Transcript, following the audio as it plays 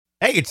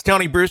Hey, it's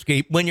Tony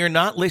Bruschi. When you're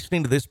not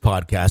listening to this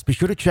podcast, be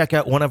sure to check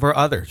out one of our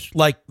others,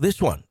 like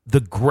this one,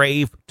 The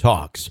Grave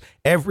Talks.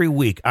 Every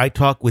week, I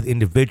talk with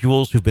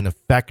individuals who've been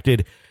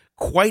affected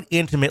quite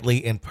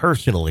intimately and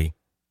personally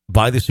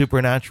by the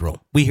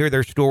supernatural. We hear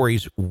their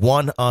stories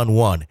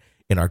one-on-one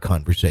in our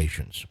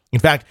conversations.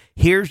 In fact,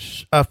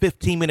 here's a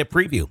 15-minute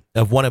preview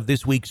of one of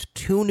this week's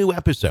 2 new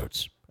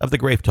episodes of The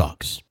Grave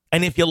Talks.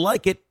 And if you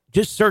like it,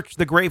 just search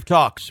The Grave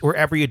Talks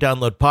wherever you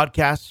download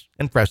podcasts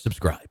and press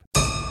subscribe.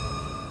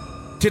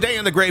 Today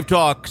on The Grave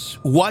Talks,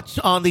 what's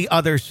on the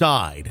other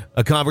side?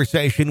 A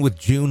conversation with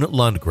June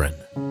Lundgren.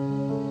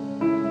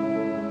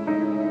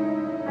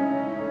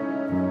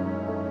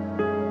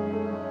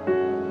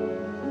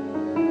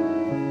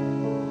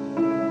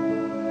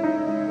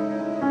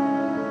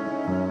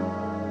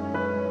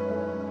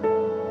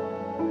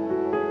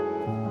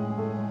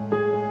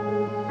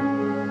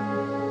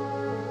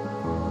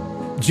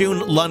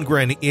 June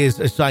Lundgren is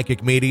a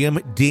psychic medium,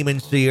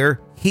 demon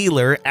seer,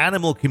 healer,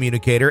 animal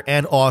communicator,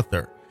 and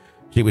author.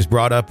 She was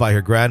brought up by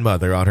her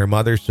grandmother on her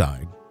mother's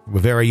side. From a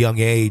very young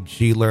age,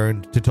 she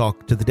learned to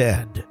talk to the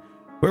dead.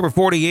 For over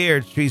 40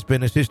 years, she's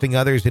been assisting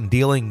others in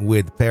dealing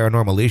with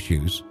paranormal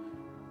issues.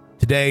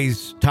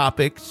 Today's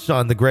topics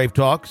on The Grave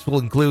Talks will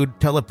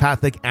include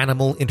telepathic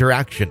animal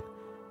interaction,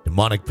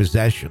 demonic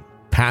possession,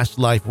 past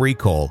life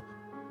recall,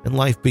 and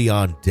life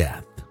beyond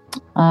death.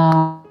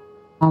 Well,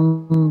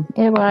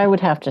 I would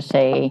have to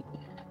say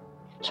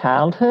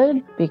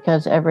childhood,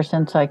 because ever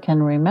since I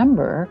can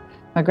remember,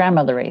 my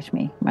grandmother raised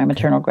me, my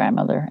maternal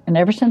grandmother. And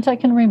ever since I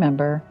can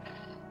remember,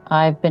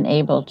 I've been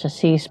able to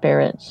see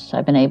spirits.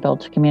 I've been able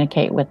to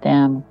communicate with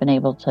them, been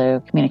able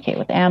to communicate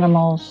with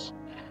animals.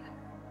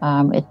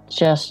 It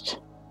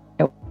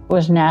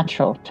was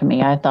natural to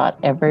me. I thought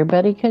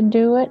everybody could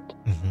do it.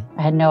 Mm-hmm.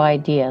 I had no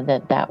idea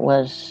that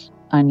was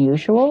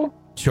unusual.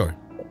 Sure.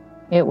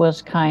 It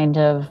was kind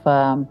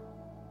of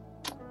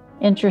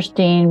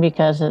interesting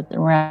because at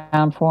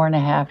around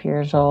 4.5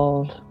 years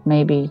old,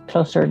 maybe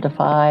closer to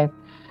 5,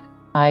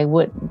 I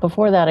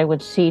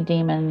would see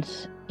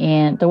demons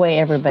in the way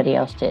everybody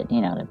else did.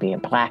 There'd be a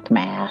black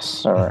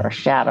mass or a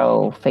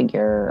shadow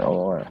figure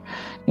or,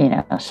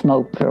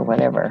 smoke or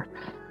whatever.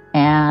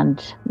 And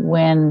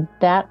when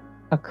that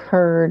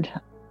occurred,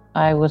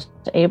 I was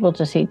able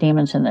to see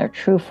demons in their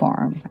true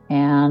form,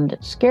 and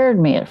it scared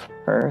me at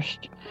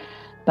first.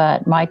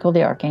 But Michael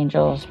the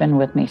Archangel has been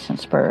with me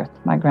since birth.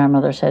 My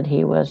grandmother said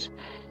he was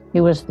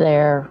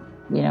there,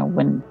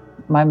 when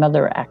my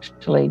mother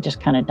actually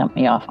just kind of dumped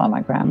me off on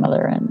my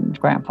grandmother and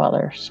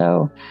grandfather.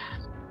 So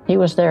he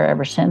was there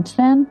ever since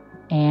then.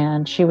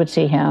 And she would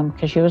see him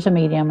because she was a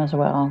medium as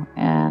well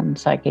and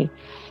psychic.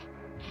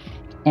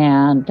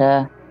 And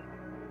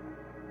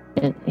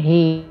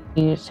he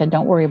said,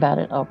 "Don't worry about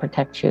it. I'll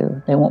protect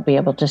you. They won't be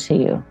able to see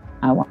you.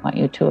 I want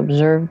you to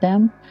observe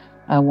them.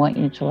 I want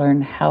you to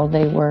learn how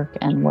they work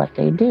and what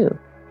they do."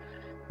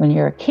 When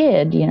you're a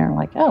kid,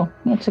 like, oh,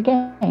 it's a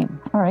game.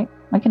 All right,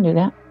 I can do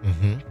that.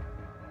 Mm-hmm.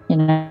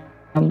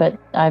 But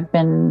I've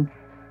been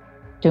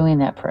doing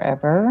that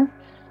forever.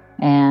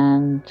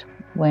 And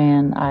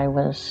when I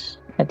was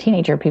a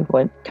teenager, people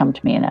would come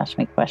to me and ask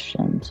me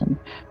questions and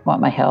want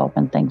my help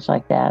and things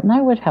like that. And I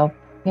would help,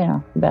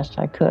 the best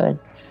I could.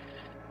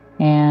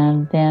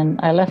 And then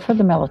I left for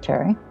the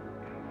military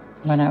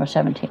when I was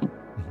 17.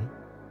 Mm-hmm.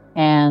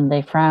 And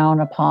they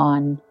frown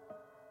upon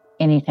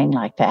anything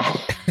like that.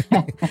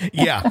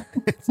 Yeah.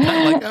 It's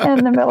not like,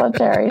 in the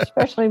military,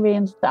 especially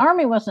being the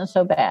Army wasn't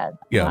so bad.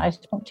 Yeah. I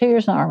spent 2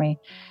 years in the Army,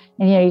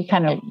 and you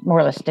kind of more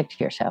or less stick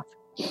to yourself.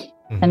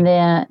 Mm-hmm.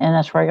 And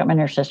that's where I got my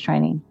nurse's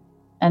training.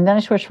 And then I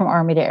switched from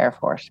Army to Air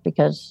Force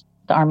because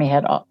the Army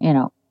had,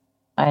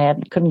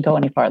 couldn't go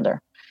any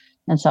farther.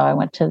 And so I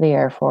went to the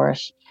Air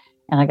Force,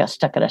 and I got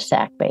stuck at a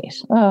SAC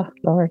base. Oh,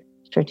 Lord,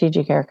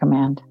 Strategic Air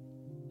Command.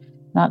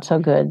 Not so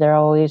good. They're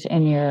always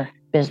in your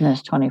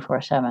business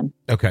 24/7.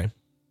 Okay.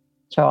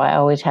 So I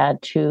always had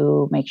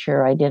to make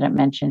sure I didn't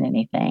mention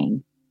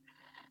anything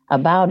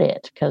about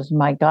it, because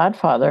my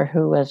godfather,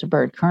 who was a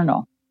bird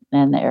colonel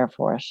in the Air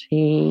Force,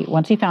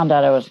 once he found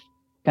out I was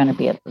going to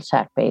be at the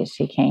SAC base,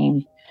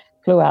 he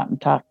flew out and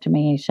talked to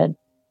me. He said,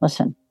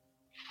 "Listen,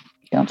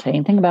 don't say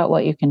anything about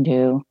what you can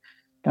do.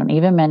 Don't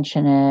even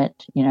mention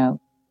it.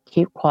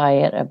 Keep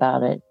quiet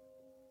about it,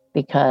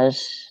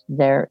 because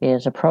there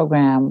is a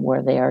program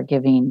where they are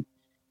giving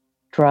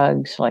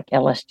drugs like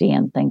LSD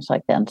and things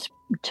like that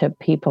to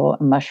people,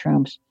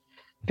 mushrooms,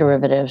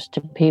 derivatives to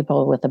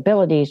people with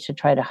abilities to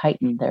try to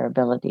heighten their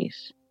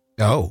abilities."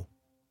 Oh.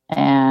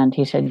 And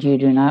he said, "You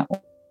do not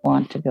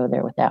want to go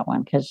there with that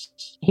one," because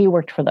he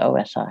worked for the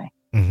OSI.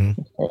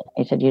 Mm-hmm.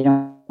 He said, "You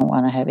don't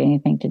want to have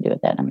anything to do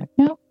with that." And I'm like,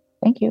 "No,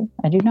 thank you.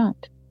 I do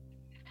not."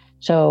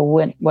 So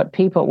when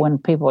people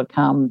would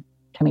come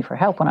to me for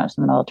help when I was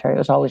in the military, it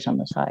was always on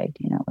the side.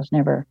 It was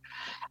never,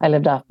 I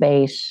lived off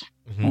base.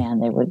 Mm-hmm.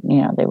 And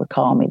they would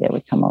call me, they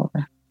would come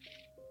over.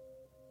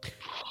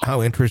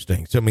 How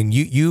interesting. So,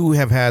 you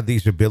have had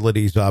these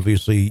abilities,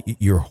 obviously,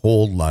 your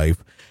whole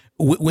life.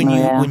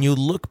 When you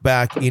look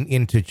back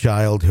into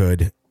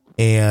childhood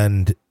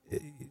and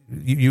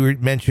you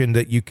mentioned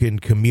that you can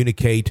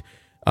communicate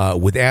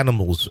with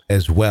animals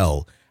as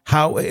well.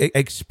 How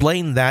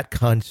explain that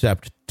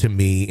concept to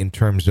me in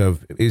terms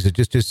of, is it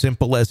just as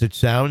simple as it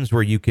sounds,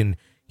 where you can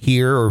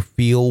hear or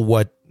feel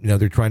what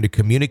they're trying to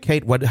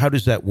communicate? How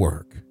does that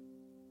work?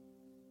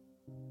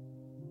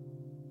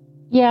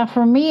 Yeah,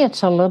 for me,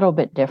 it's a little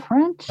bit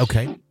different.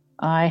 Okay.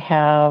 I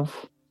have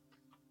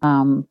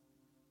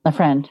a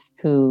friend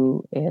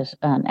who is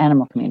an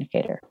animal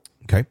communicator.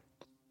 Okay.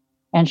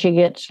 And she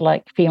gets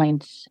like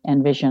feelings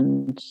and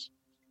visions.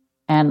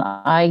 And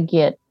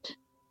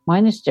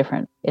mine is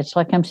different. It's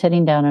like I'm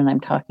sitting down and I'm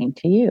talking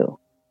to you.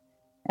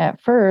 At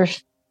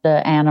first,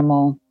 the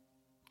animal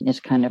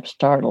is kind of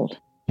startled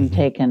and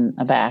taken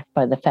aback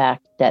by the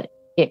fact that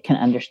it can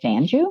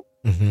understand you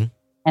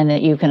and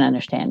that you can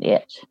understand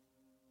it.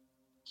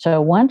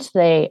 So once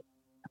they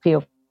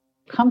feel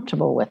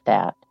comfortable with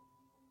that,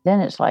 then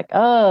it's like,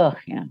 oh,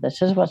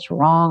 this is what's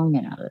wrong.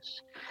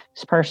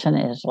 This person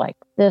is like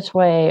this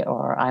way,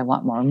 or I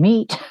want more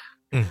meat,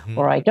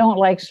 or I don't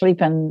like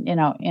sleeping,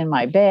 in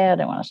my bed.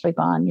 I want to sleep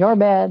on your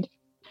bed,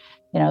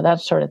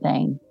 that sort of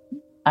thing.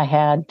 I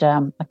had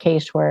a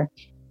case where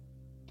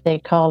they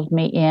called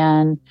me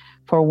in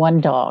for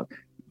one dog.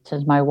 It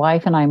says,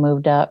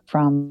 the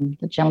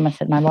gentleman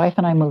said, my wife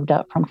and I moved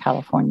up from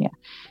California.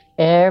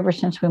 Ever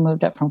since we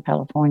moved up from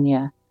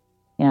California,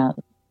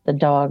 the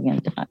dog,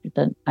 and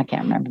I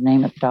can't remember the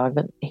name of the dog,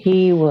 but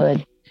he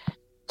would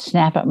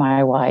snap at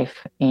my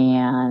wife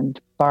and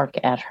bark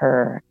at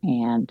her,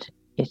 and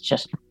it's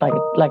just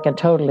like a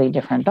totally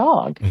different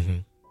dog.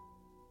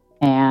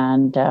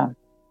 And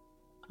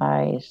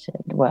I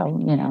said, well,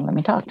 let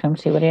me talk to him,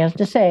 see what he has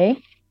to say.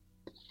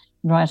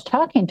 And when I was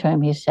talking to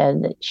him, he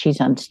said that she's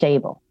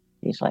unstable.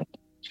 He's like,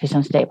 she's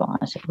unstable. And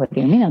I said, what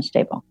do you mean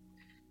unstable?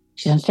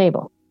 She's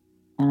unstable.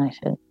 And I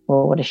said,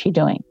 well, what is she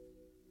doing?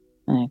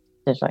 And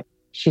there's like,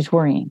 she's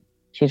worrying.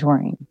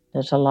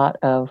 There's a lot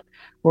of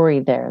worry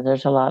there.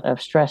 There's a lot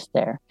of stress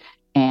there.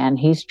 And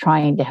he's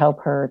trying to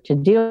help her to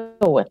deal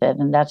with it.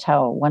 And that's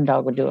how one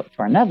dog would do it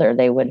for another.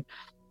 They would,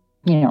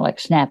 like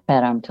snap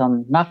at him, tell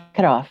him, knock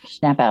it off,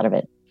 snap out of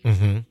it.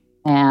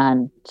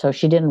 And so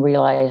she didn't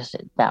realize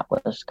that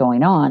was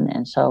going on.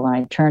 And so when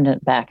I turned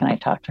it back and I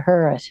talked to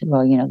her, I said,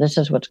 well, this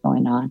is what's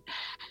going on.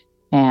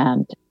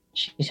 And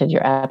she said,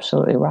 you're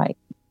absolutely right.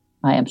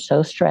 I am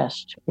so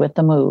stressed with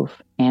the move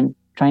and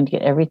trying to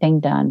get everything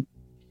done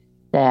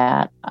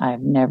that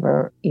I've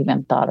never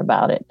even thought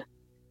about it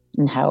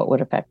and how it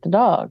would affect the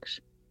dogs.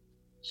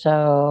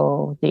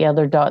 So the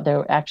other dog, they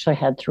actually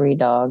had 3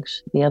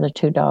 dogs. The other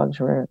 2 dogs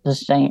were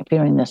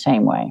feeling the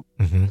same way.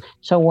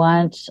 So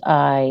once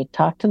I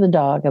talked to the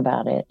dog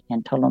about it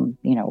and told him,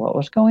 what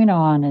was going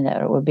on and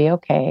that it would be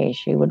okay,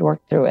 she would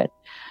work through it,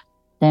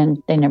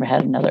 then they never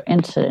had another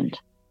incident.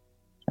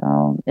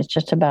 So it's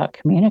just about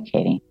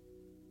communicating.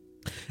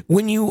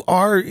 When you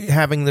are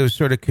having those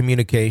sort of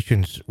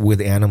communications with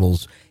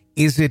animals,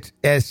 is it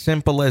as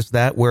simple as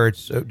that, where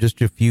it's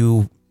just a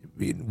few?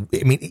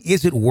 I mean,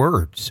 is it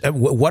words?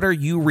 What are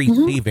you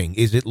receiving?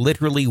 Is it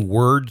literally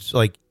words,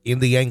 like in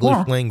the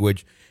English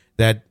language,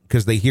 that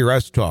because they hear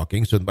us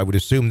talking? So I would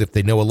assume that if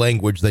they know a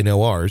language, they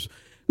know ours.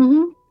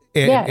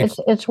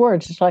 It's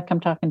words. It's like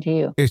I'm talking to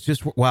you. It's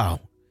just,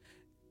 wow.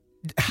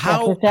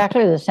 How? It's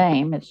exactly the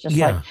same. It's just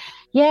like,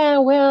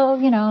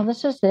 well,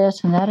 this is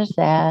this and that is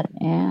that.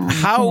 And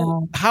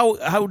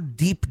how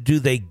deep do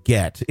they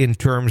get in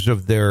terms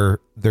of their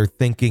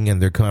thinking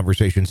and their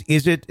conversations?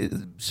 Is it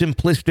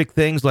simplistic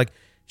things like,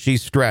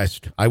 she's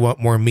stressed, I want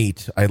more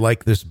meat, I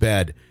like this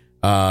bed?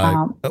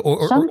 Or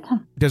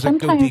does it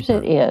go deeper? Sometimes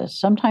it is.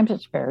 Sometimes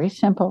it's very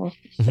simple.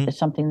 It's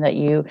something that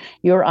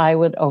your eye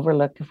would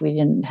overlook if we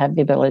didn't have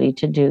the ability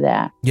to do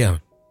that. Yeah.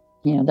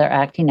 They're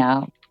acting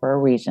out for a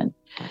reason.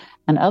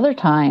 And other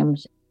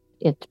times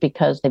it's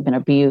because they've been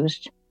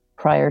abused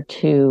prior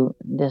to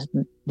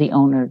the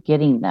owner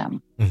getting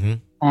them.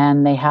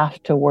 And they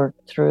have to work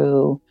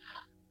through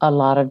a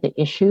lot of the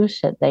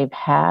issues that they've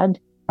had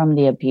from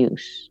the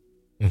abuse.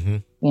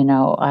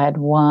 I had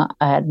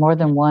more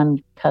than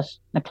one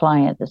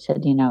client that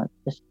said,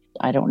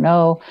 I don't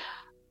know.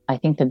 I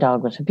think the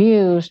dog was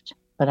abused,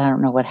 but I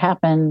don't know what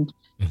happened,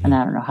 and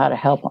I don't know how to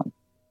help him.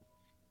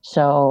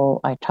 So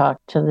I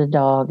talked to the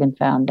dog and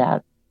found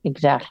out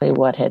exactly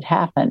what had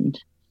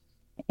happened.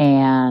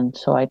 And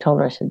so I told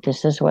her, I said,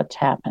 this is what's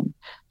happened.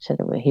 I said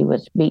he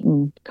was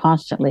beaten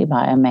constantly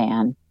by a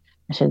man.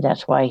 I said,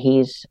 that's why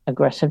he's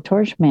aggressive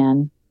towards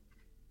men.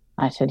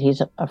 I said,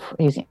 he's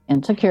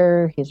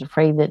insecure. He's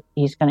afraid that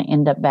he's going to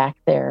end up back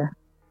there.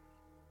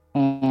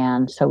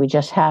 And so we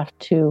just have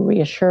to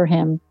reassure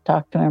him,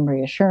 talk to him,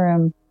 reassure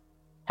him,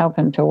 help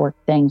him to work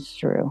things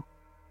through.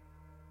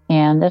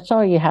 And that's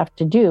all you have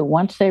to do.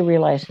 Once they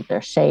realize that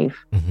they're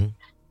safe,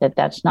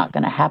 that's not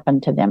going to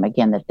happen to them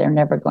again, that they're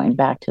never going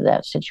back to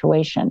that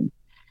situation.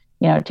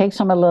 It takes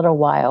them a little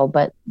while,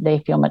 but they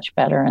feel much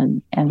better.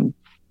 And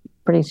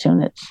pretty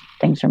soon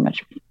things are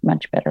much,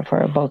 much better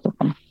for both of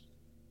them.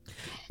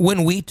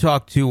 When we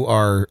talk to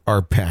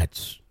our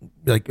pets,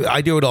 like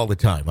I do it all the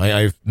time. I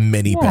have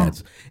many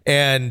pets,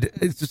 and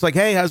it's just like,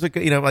 hey, how's it?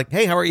 Like,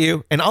 hey, how are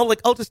you? And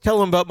I'll just tell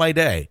them about my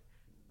day.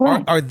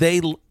 Right. Are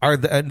they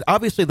and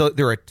obviously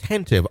they're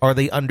attentive. Are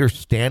they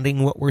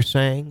understanding what we're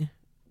saying?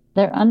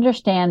 They're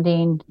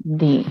understanding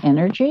the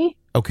energy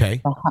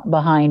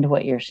behind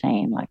what you're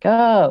saying. Like,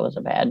 oh, it was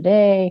a bad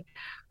day,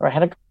 or I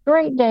had a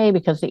great day,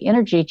 because the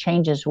energy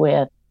changes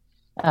with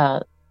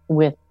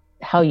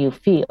how you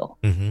feel.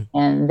 Mm-hmm.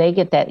 And they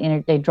get that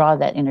they draw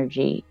that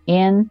energy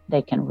in.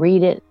 They can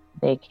read it,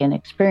 they can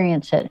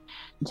experience it,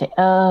 and say,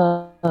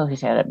 oh, he's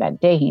had a bad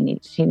day, he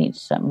needs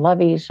some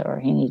lovies, or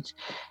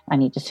I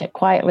need to sit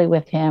quietly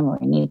with him, or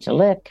he needs a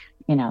lick,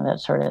 that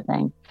sort of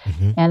thing.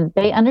 Mm-hmm. And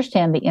they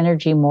understand the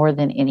energy more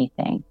than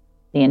anything,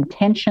 the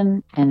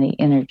intention and the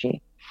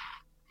energy.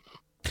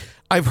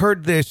 I've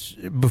heard this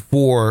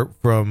before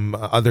from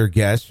other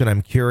guests, and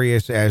I'm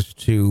curious as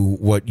to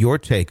what your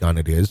take on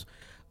it is.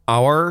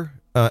 Our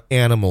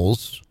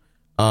animals,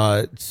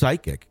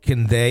 psychic,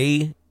 can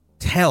they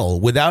tell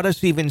without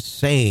us even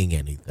saying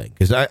anything?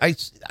 Because I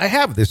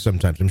have this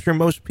sometimes. I'm sure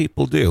most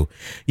people do.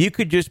 You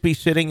could just be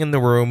sitting in the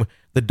room.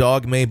 The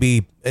dog may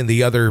be in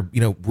the other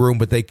room,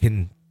 but they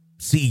can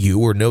see you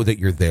or know that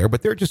you're there.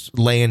 But they're just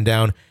laying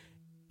down.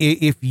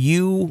 If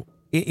you,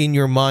 in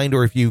your mind,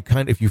 or if you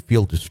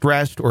feel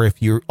distressed, or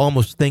if you're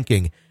almost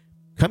thinking,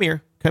 come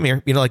here,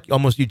 like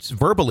almost you'd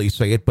verbally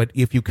say it, but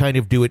if you kind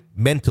of do it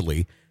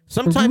mentally,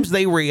 sometimes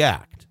they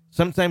react.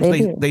 Sometimes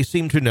they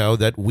seem to know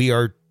that we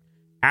are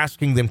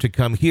asking them to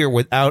come here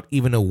without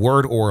even a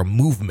word or a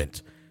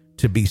movement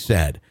to be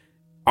said.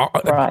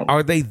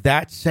 Are they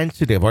that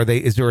sensitive?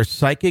 Is there a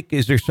psychic?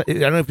 I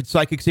don't know if it's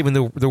psychic's even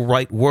the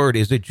right word.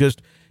 Is it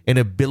just an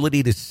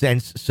ability to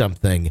sense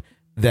something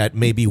that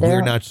maybe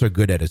we're not so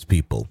good at as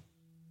people?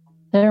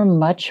 They're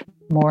much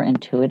more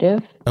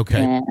intuitive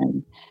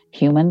than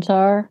humans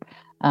are.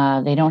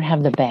 They don't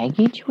have the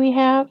baggage we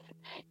have.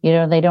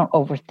 They don't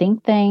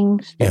overthink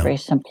things. They're very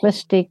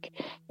simplistic.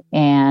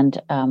 And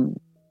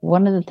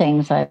one of the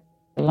things I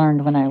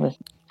learned when I was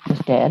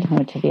dead and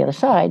went to the other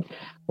side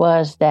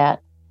was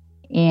that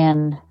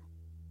in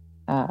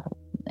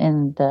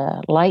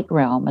the light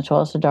realm as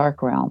well as the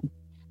dark realm,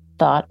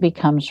 thought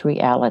becomes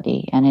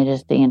reality, and it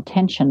is the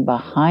intention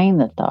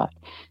behind the thought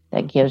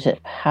that gives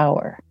it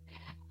power.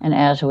 And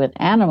as with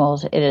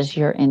animals, it is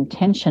your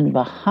intention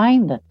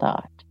behind the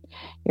thought.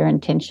 Your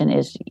intention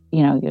is,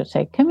 you'll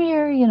say, come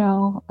here,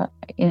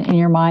 in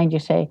your mind, you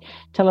say,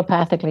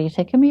 telepathically, you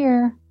say, come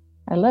here,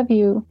 I love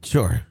you.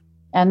 Sure.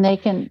 And they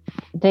can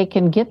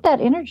get that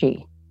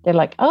energy. They're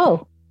like,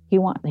 oh, he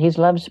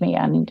loves me,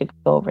 I need to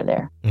go over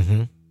there.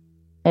 Mm-hmm.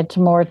 It's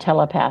more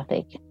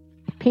telepathic.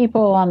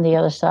 People on the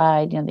other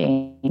side,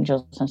 the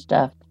angels and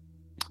stuff,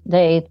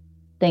 they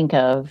think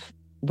of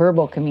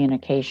verbal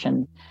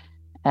communication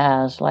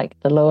as like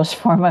the lowest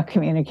form of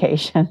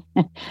communication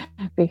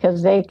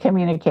because they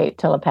communicate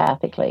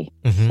telepathically.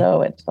 Mm-hmm.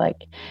 So it's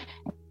like,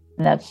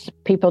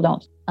 people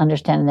don't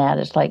understand that.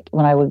 It's like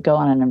when I would go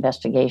on an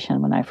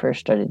investigation, when I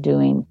first started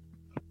doing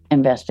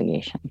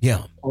investigation,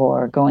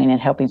 or going and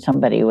helping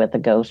somebody with a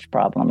ghost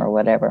problem or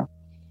whatever,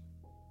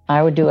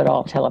 I would do it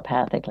all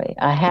telepathically.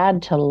 I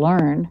had to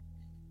learn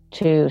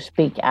to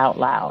speak out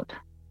loud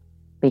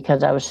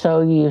because I was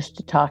so used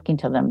to talking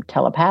to them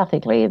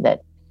telepathically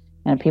that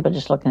people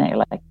just looking at you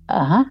like,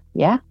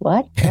 yeah,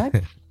 what?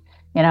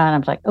 And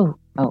I'm like, oh,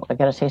 I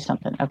got to say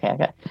something.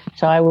 Okay.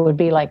 So I would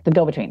be like the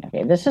go-between.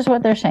 Okay, this is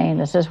what they're saying.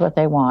 This is what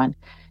they want,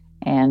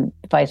 and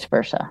vice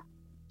versa.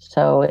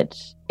 So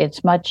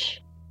it's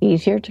much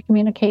easier to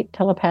communicate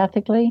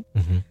telepathically.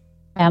 Mm-hmm.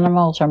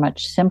 Animals are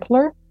much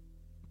simpler.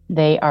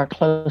 They are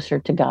closer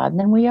to God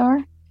than we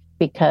are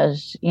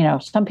because,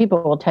 some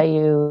people will tell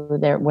you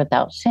they're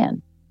without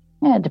sin.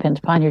 Yeah, it depends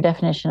upon your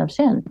definition of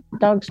sin.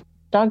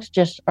 Dogs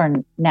just are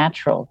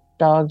natural.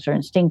 Dogs are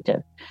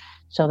instinctive.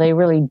 So they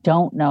really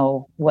don't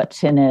know what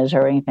sin is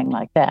or anything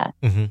like that.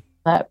 Mm-hmm.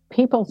 But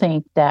people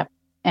think that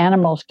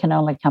animals can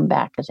only come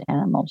back as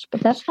animals,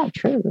 but that's not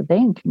true.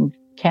 They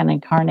can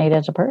incarnate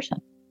as a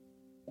person.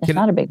 It's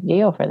not a big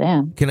deal for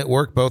them. Can it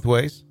work both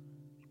ways?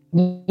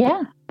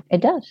 Yeah,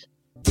 it does.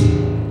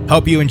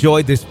 Hope you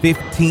enjoyed this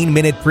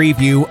 15-minute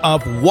preview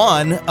of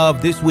one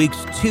of this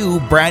week's 2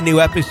 brand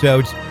new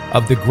episodes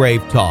of The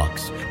Grave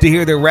Talks. To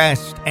hear the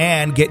rest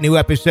and get new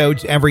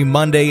episodes every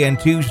Monday and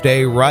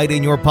Tuesday right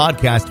in your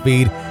podcast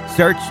feed,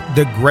 search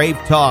The Grave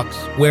Talks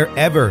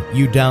wherever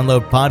you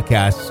download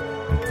podcasts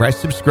and press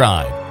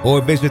subscribe, or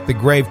visit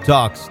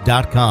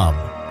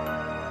thegravetalks.com.